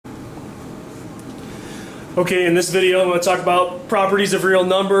Okay, in this video I'm going to talk about properties of real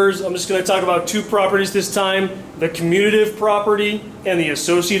numbers. I'm just going to talk about two properties this time, the commutative property and the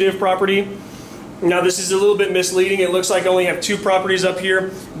associative property. Now this is a little bit misleading. It looks like I only have two properties up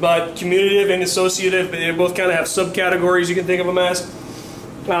here, but commutative and associative, they both kind of have subcategories you can think of them as.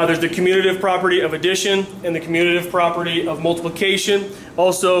 There's the commutative property of addition and the commutative property of multiplication.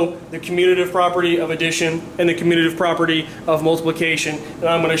 Also, the commutative property of addition and the commutative property of multiplication. And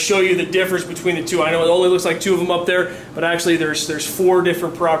I'm going to show you the difference between the two. I know it only looks like two of them up there, but actually there's four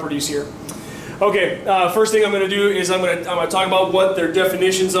different properties here. Okay, first thing I'm going to do is I'm going to talk about what their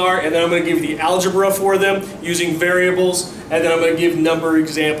definitions are, and then I'm going to give the algebra for them using variables, and then I'm going to give number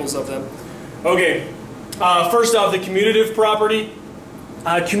examples of them. Okay, first off, the commutative property.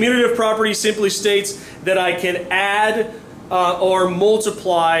 Commutative property simply states that I can add or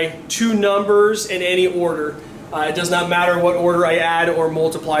multiply two numbers in any order. It does not matter what order I add or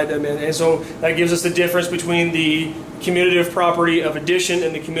multiply them in. And so that gives us the difference between the commutative property of addition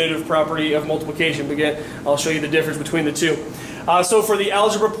and the commutative property of multiplication. But again, I'll show you the difference between the two. So for the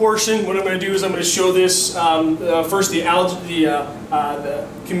algebra portion, what I'm going to do is I'm going to show this first the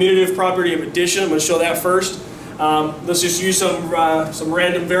commutative property of addition. I'm going to show that first. Let's just use some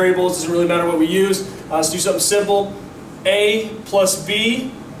random variables. Doesn't really matter what we use. Let's do something simple. A plus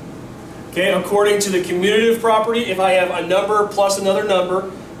B. Okay, according to the commutative property, if I have a number plus another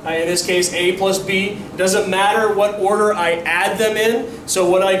number, in this case A plus B, it doesn't matter what order I add them in. So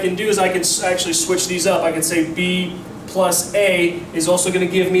what I can do is I can actually switch these up. I can say B plus A is also going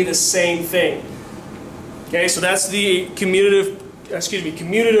to give me the same thing. Okay, so that's the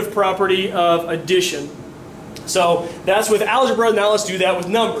commutative property of addition. So that's with algebra. Now let's do that with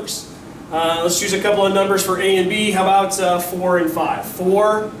numbers. Let's choose a couple of numbers for A and B. How about 4 and 5?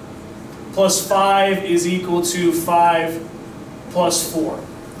 4 plus 5 is equal to 5 plus 4.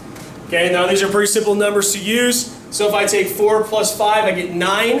 Okay, now these are pretty simple numbers to use. So if I take 4 plus 5, I get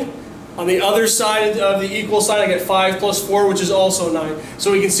 9. On the other side of the equal sign, I get 5 plus 4, which is also 9.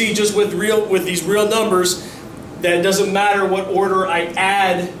 So we can see just with these real numbers that it doesn't matter what order I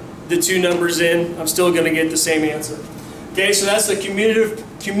add the two numbers in, I'm still going to get the same answer. Okay, so that's the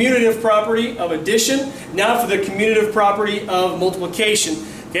commutative property of addition. Now for the commutative property of multiplication.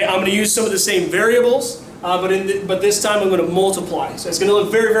 Okay, I'm going to use some of the same variables, but this time I'm going to multiply. So it's going to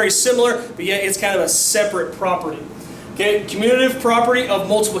look very, very similar, but yet it's kind of a separate property. Okay, commutative property of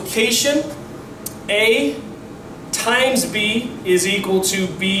multiplication. A times B is equal to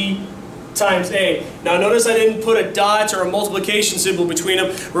B times A. Now notice I didn't put a dot or a multiplication symbol between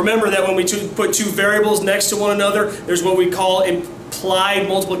them. Remember that when we put two variables next to one another, there's what we call implied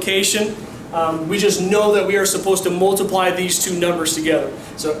multiplication. We just know that we are supposed to multiply these two numbers together.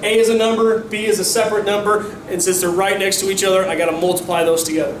 So A is a number, B is a separate number, and since they're right next to each other, I got to multiply those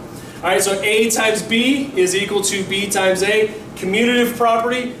together. Alright, so A times B is equal to B times A. Commutative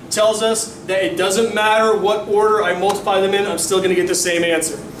property tells us that it doesn't matter what order I multiply them in, I'm still going to get the same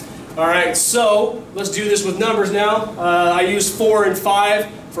answer. Alright, so let's do this with numbers now. I use 4 and 5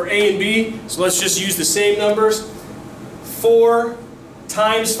 for A and B, so let's just use the same numbers. 4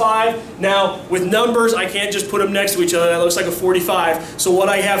 times 5. Now, with numbers, I can't just put them next to each other. That looks like a 45. So what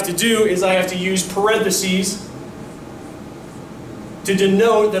I have to do is I have to use parentheses to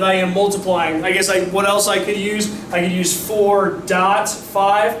denote that I am multiplying. I guess what else I could use? I could use 4 dot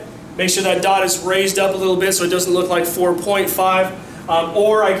 5. Make sure that dot is raised up a little bit so it doesn't look like 4.5.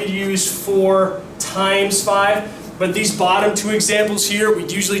 Or I could use 4 times 5. But these bottom two examples here, we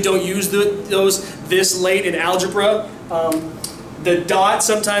usually don't use those this late in algebra. The dot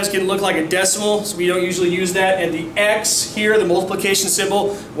sometimes can look like a decimal, so we don't usually use that. And the X here, the multiplication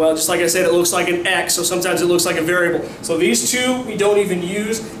symbol, well, just like I said, it looks like an X, so sometimes it looks like a variable. So these two we don't even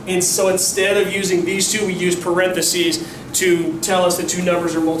use, and so instead of using these two, we use parentheses to tell us the two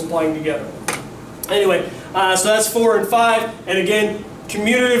numbers are multiplying together. Anyway, so that's 4 and 5, and again,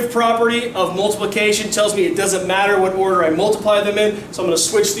 commutative property of multiplication tells me it doesn't matter what order I multiply them in, so I'm going to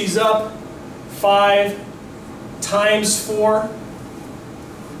switch these up. 5 times 4.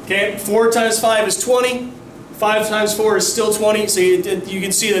 Okay, 4 times 5 is 20. 5 times 4 is still 20, so you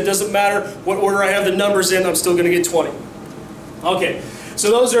can see that it doesn't matter what order I have the numbers in, I'm still going to get 20. Okay,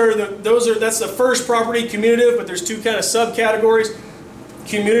 so that's the first property, commutative, but there's two kind of subcategories.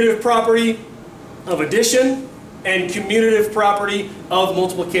 Commutative property of addition and commutative property of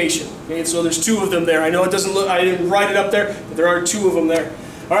multiplication. Okay, so there's two of them there. I know it doesn't look, I didn't write it up there, but there are two of them there.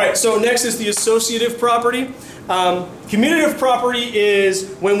 Alright, so next is the associative property. Commutative property is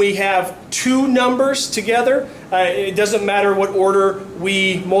when we have two numbers together. it doesn't matter what order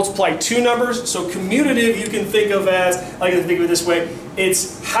we multiply two numbers. So commutative you can think of as, I can think of it this way,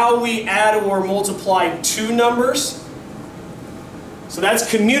 it's how we add or multiply two numbers. So that's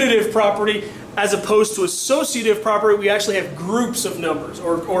commutative property. As opposed to associative property, we actually have groups of numbers,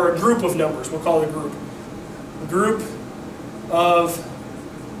 or a group of numbers. We'll call it a group. A group of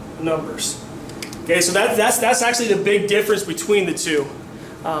numbers. Okay, so that's actually the big difference between the two.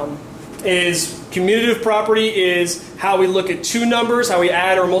 Is commutative property is how we look at two numbers, how we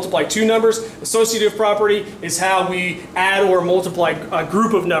add or multiply two numbers. Associative property is how we add or multiply a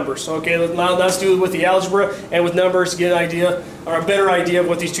group of numbers. Okay, now let's do it with the algebra and with numbers to get an idea, or a better idea of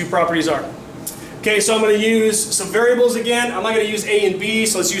what these two properties are. Okay, so I'm going to use some variables again. I'm not going to use a and b,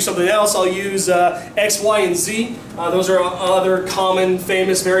 so let's use something else. I'll use x, y, and z. Those are other common,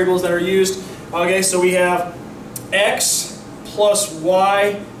 famous variables that are used. Okay, so we have x plus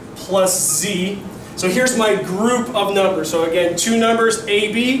y plus z. So here's my group of numbers. So again, two numbers,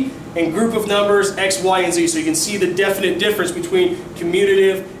 a, b, and group of numbers, x, y, and z. So you can see the definite difference between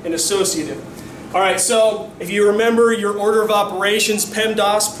commutative and associative. All right, so if you remember your order of operations,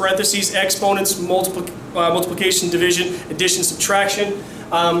 PEMDAS, parentheses, exponents, multiplication, division, addition, subtraction.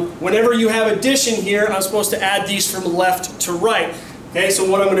 Whenever you have addition here, I'm supposed to add these from left to right. Okay, so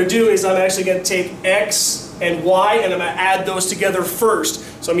what I'm going to do is I'm actually going to take x and y, and I'm going to add those together first.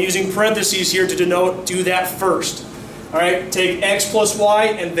 So I'm using parentheses here to denote, do that first. All right, take x plus y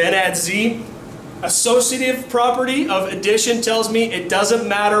and then add z. Associative property of addition tells me it doesn't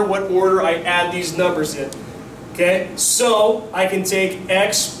matter what order I add these numbers in. Okay, so I can take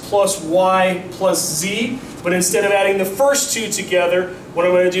x plus y plus z, but instead of adding the first two together, what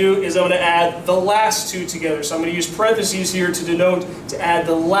I'm going to do is I'm going to add the last two together. So I'm going to use parentheses here to denote to add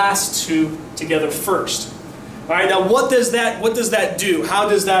the last two together first. All right, now what does that do? How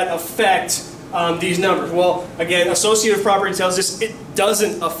does that affect these numbers? Well, again, associative property tells us it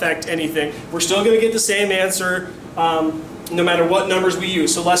doesn't affect anything. We're still going to get the same answer no matter what numbers we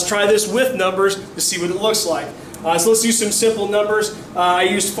use. So let's try this with numbers to see what it looks like. So let's use some simple numbers. I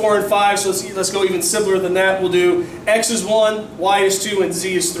used 4 and 5, so let's go even simpler than that. We'll do x is 1, y is 2, and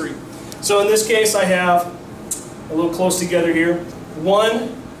z is 3. So in this case, I have a little close together here.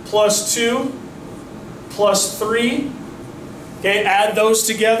 1 plus 2 plus 3. Okay, add those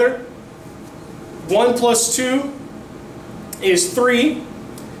together. 1 plus 2 is 3.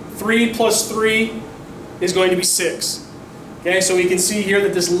 3 plus 3 is going to be 6. Okay, so we can see here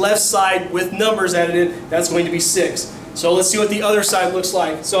that this left side with numbers added in, that's going to be 6. So let's see what the other side looks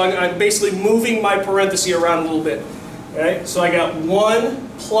like. So I'm basically moving my parenthesis around a little bit. Okay, so I got 1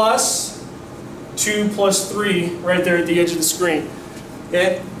 plus 2 plus 3 right there at the edge of the screen.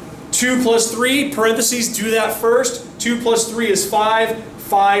 Okay, 2 plus 3, parentheses, do that first. 2 plus 3 is 5.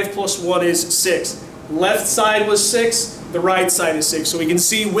 5 plus 1 is 6. Left side was 6, the right side is 6. So we can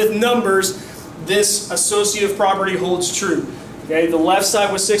see with numbers, this associative property holds true. Okay, the left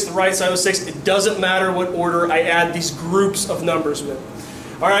side was 6, the right side was 6. It doesn't matter what order I add these groups of numbers with.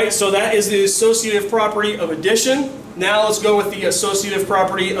 All right, so that is the associative property of addition. Now let's go with the associative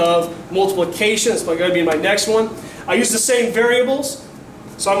property of multiplication. That's going to be my next one. I use the same variables.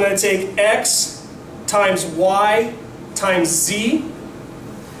 So I'm going to take x times y times z.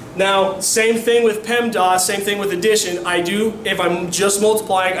 Now, same thing with PEMDAS, same thing with addition. If I'm just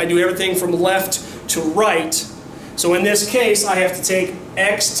multiplying, I do everything from left to right. So in this case, I have to take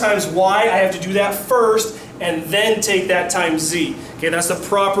x times y, I have to do that first, and then take that times z. Okay, that's the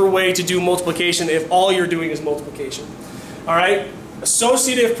proper way to do multiplication if all you're doing is multiplication. All right?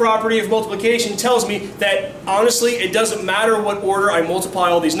 Associative property of multiplication tells me that, honestly, it doesn't matter what order I multiply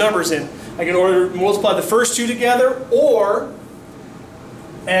all these numbers in. I can multiply the first two together, or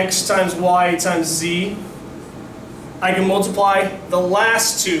x times y times z. I can multiply the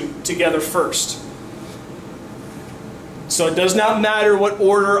last two together first. So it does not matter what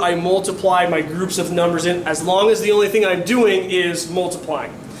order I multiply my groups of numbers in, as long as the only thing I'm doing is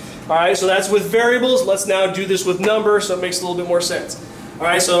multiplying. Alright, so that's with variables. Let's now do this with numbers so it makes a little bit more sense.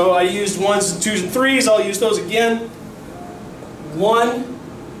 Alright, so I used 1s and 2s and 3s. I'll use those again. 1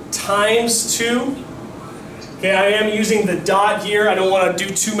 times 2. Okay, I am using the dot here. I don't want to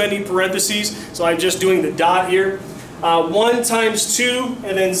do too many parentheses, so I'm just doing the dot here. 1 times 2,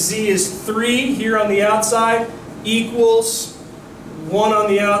 and then z is 3 here on the outside, equals 1 on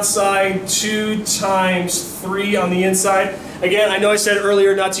the outside, 2 times 3 on the inside. Again, I know I said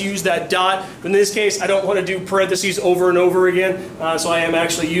earlier not to use that dot, but in this case I don't want to do parentheses over and over again, so I am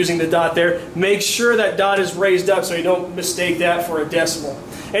actually using the dot there. Make sure that dot is raised up so you don't mistake that for a decimal.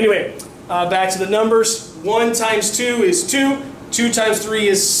 Anyway, back to the numbers. 1 times 2 is 2. 2 times 3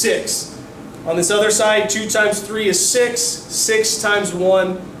 is 6. On this other side, 2 times 3 is 6. 6 times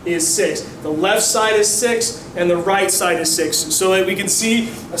 1 is 6. The left side is 6 and the right side is 6. So that we can see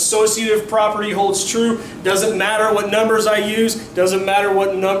associative property holds true. Doesn't matter what numbers I use. Doesn't matter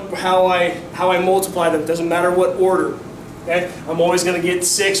what how I multiply them. Doesn't matter what order. Okay? I'm always going to get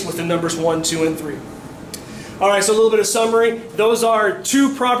 6 with the numbers 1, 2, and 3. All right, so a little bit of summary. Those are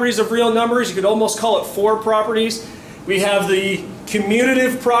 2 properties of real numbers. You could almost call it 4 properties. We have the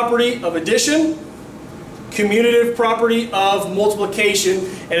commutative property of addition, commutative property of multiplication,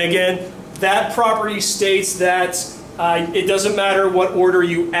 and again, that property states that it doesn't matter what order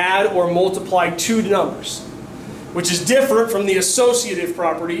you add or multiply 2 numbers, which is different from the associative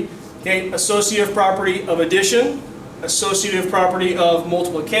property. Okay, associative property of addition, associative property of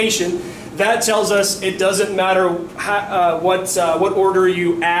multiplication. That tells us it doesn't matter what order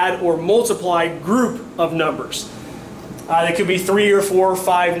you add or multiply group of numbers. It could be 3 or 4 or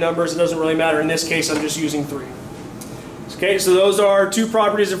 5 numbers. It doesn't really matter. In this case, I'm just using 3. Okay, so those are 2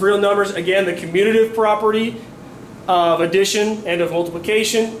 properties of real numbers. Again, the commutative property of addition and of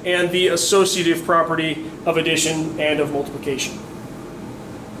multiplication, and the associative property of addition and of multiplication.